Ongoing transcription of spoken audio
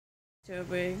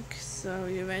turtwig. So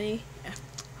you ready? Yeah.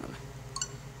 Hold on.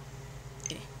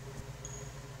 Okay.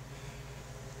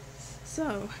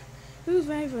 So, who's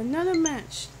ready for another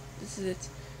match? This is it.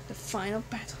 The final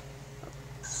battle.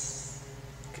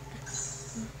 Okay.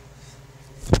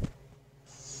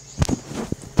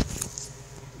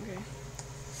 Okay.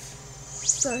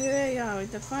 So here we go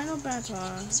with the final battle.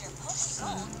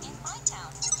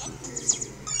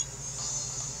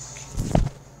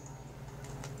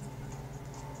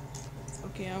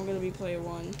 Okay, I'm gonna be player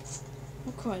 1.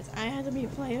 Of course, I had to be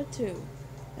player 2.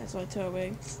 That's why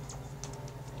turtwig.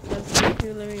 Because if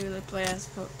you literally play as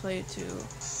player 2.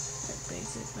 Like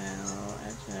basic battle,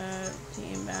 extra,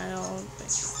 team battle,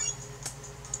 basic.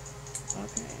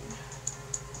 Okay.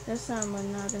 This time we're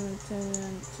not gonna turn it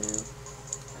into.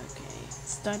 Okay.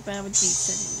 Start battle with these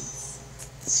settings.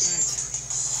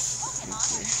 Alright.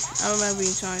 I remember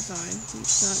being trying something.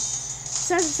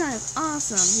 Second time is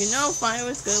awesome. You know fire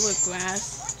is good with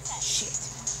grass. Shit.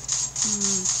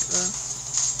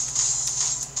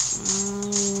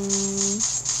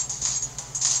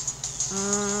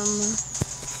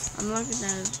 I'm lucky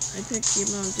that I picked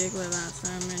Keeper and Jiggler last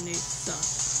time and they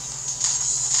sucked.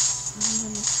 I'm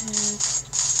gonna pick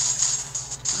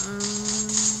oh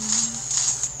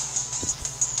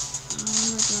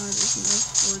my god, there's no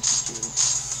sports juice.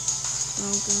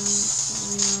 Broken,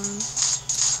 Leon,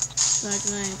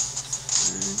 Dragonite,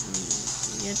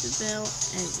 Yetterbill,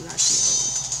 and Lachio.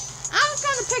 I was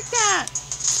gonna pick that!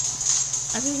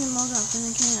 I picked him all out, then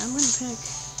again, I'm gonna pick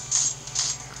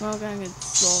Krogan and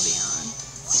Sylveon.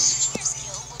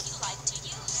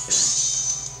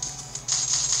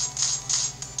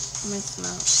 Let me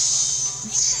smell.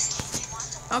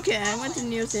 Okay, I went to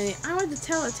New York City. I went to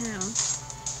Teletown.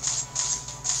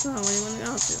 So, where do you want to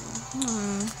go to?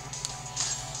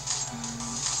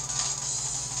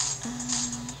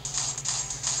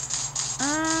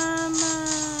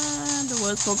 The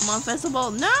World's Pokemon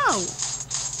Festival? No!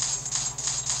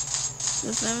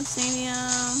 The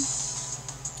 17th,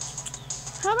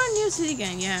 how about New City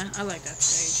Gang? Yeah, I like that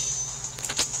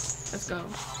stage. Let's go.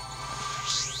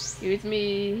 Here's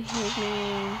me. Here's me.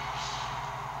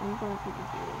 I'm going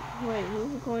Pikachu. Wait,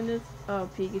 who's recording this? Oh,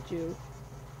 Pikachu.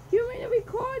 You made it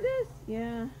record this?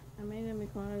 Yeah, I made it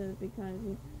record this because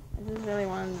I just really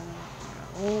wanted to.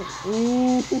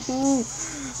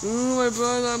 Oh my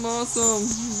god, I'm awesome,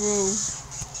 bro.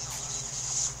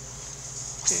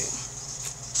 Okay.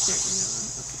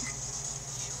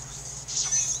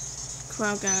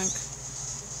 Crowd gang.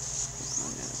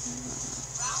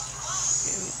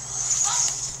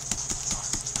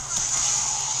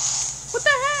 What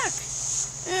the heck?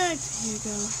 Here you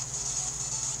go.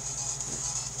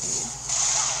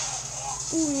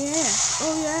 Oh yeah.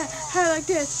 Oh yeah. How like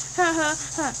this? Ha ha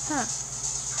ha ha.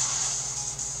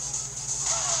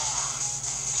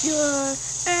 You're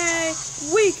a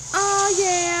weak. Oh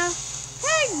yeah.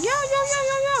 Hey, yo.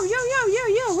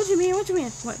 What you mean?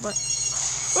 What?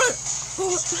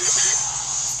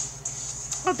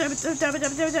 Oh, damn it.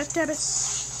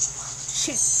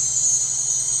 Shit.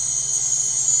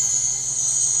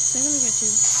 They're gonna get you.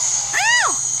 Ow!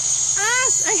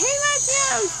 I hate that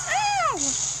juice! Ow!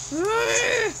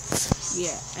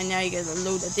 Yeah, and now you get a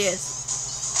load of this.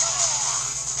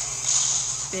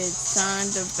 It's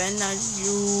time to finish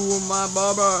you, my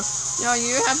barber. Yo,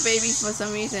 you have babies for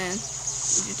some reason.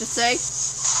 Did you just say?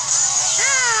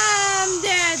 I'm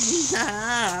dead!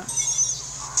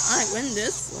 I win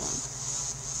this one.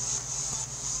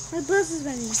 My bus is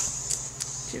ready.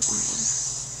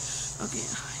 Okay,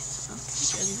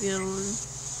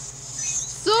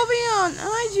 Sylveon,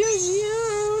 I choose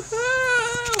you.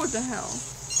 What the hell?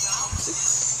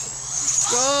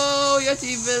 Go,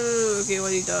 Yetterbill. Okay,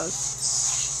 what he does?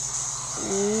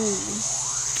 Ooh.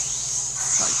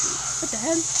 What the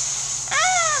hell?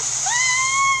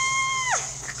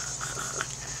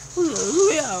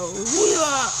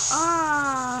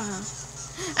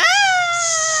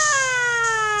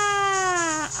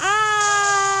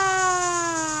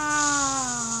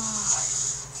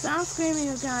 Stop screaming,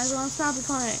 you guys. Don't stop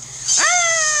recording.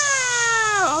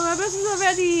 Oh, my buses are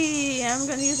ready. I'm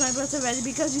gonna use my bus already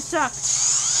because you suck.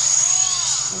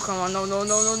 Oh, come on. No.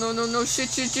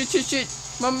 Shit.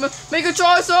 Come on, make a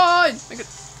choice on.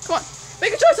 Come on.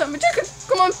 Make a choice on.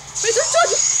 Come on. Make a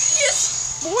choice.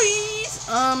 Yes, boys.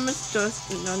 No,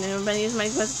 nobody use my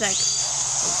bus attack.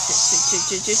 Oh,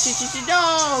 shit.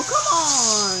 No, come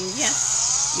on.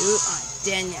 Yes, you are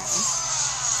dead now.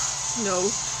 No.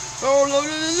 Oh, no.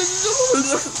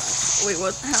 Wait,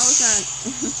 what? How is that?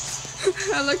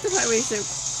 I like the highway too.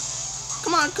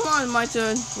 Come on, my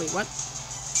turn. Wait, what?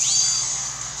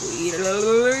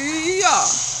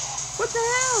 What the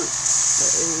hell?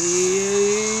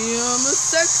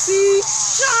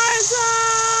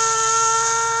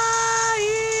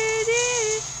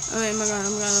 Okay, I'm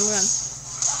gone.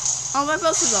 Oh, my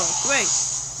belt is over. Great.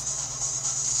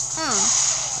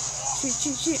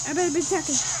 Shit. I better be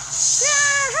attacking.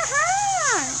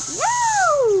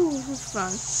 Woo! This is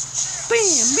fun.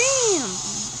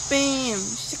 Bam.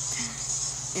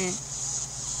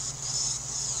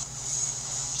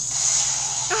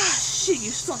 Shit,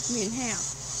 you sliced me in half.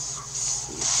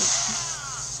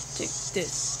 Take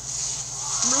this.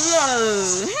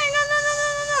 Hang on, no.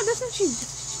 That's not you.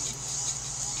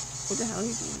 What the hell are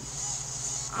you doing?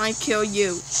 I kill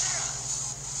you.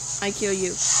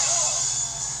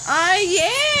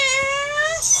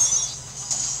 Yes!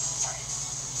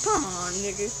 Come on,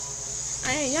 nigga.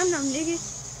 I'm no nigga.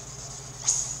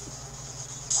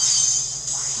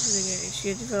 She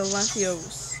had to feel like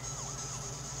yours.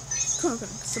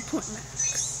 Support max.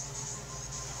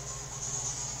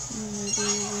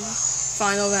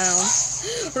 Final round.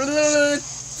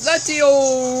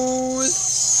 Latios.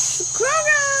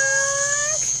 Krogan.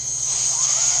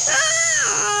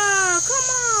 Come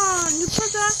on, you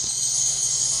put that.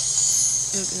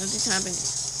 Nothing's happening.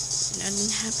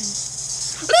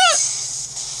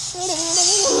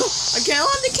 I can't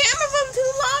hold the camera for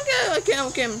too long.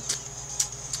 Okay.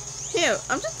 Here,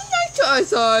 I'm just a nice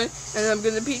toy, and I'm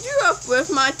gonna beat you up with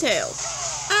my tail.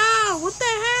 Ah, what the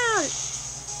hell?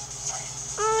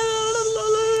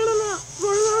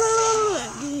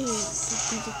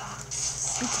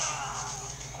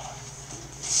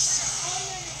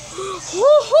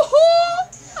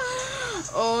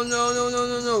 Oh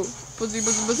no. Pussy.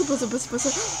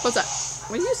 What's that?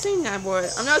 What are you saying that word?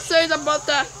 I'm not saying about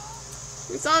that.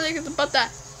 You sound like it's about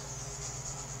that.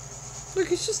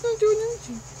 Look, it's just not doing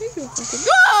anything. There you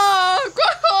go.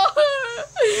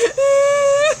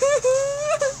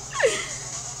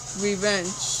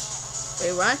 Revenge.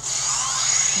 Wait, what?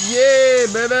 Yeah,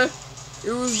 baby.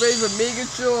 It was made for making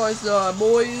choice,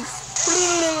 boys.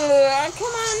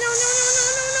 Come on, no.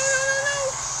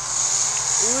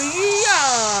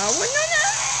 Yeah. What,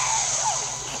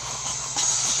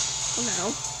 no.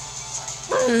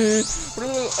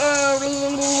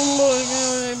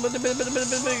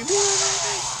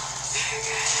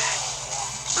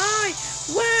 I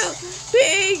will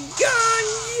be gone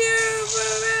you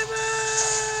forever.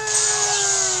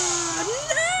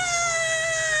 No!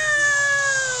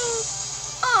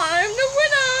 I'm the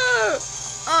winner.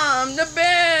 I'm the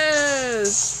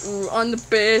best. Ooh, I'm the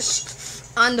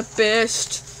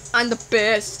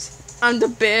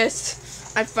best.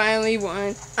 I finally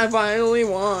won.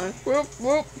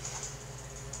 Whoop.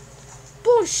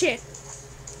 Bullshit.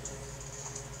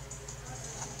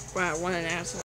 Wow, what an asshole.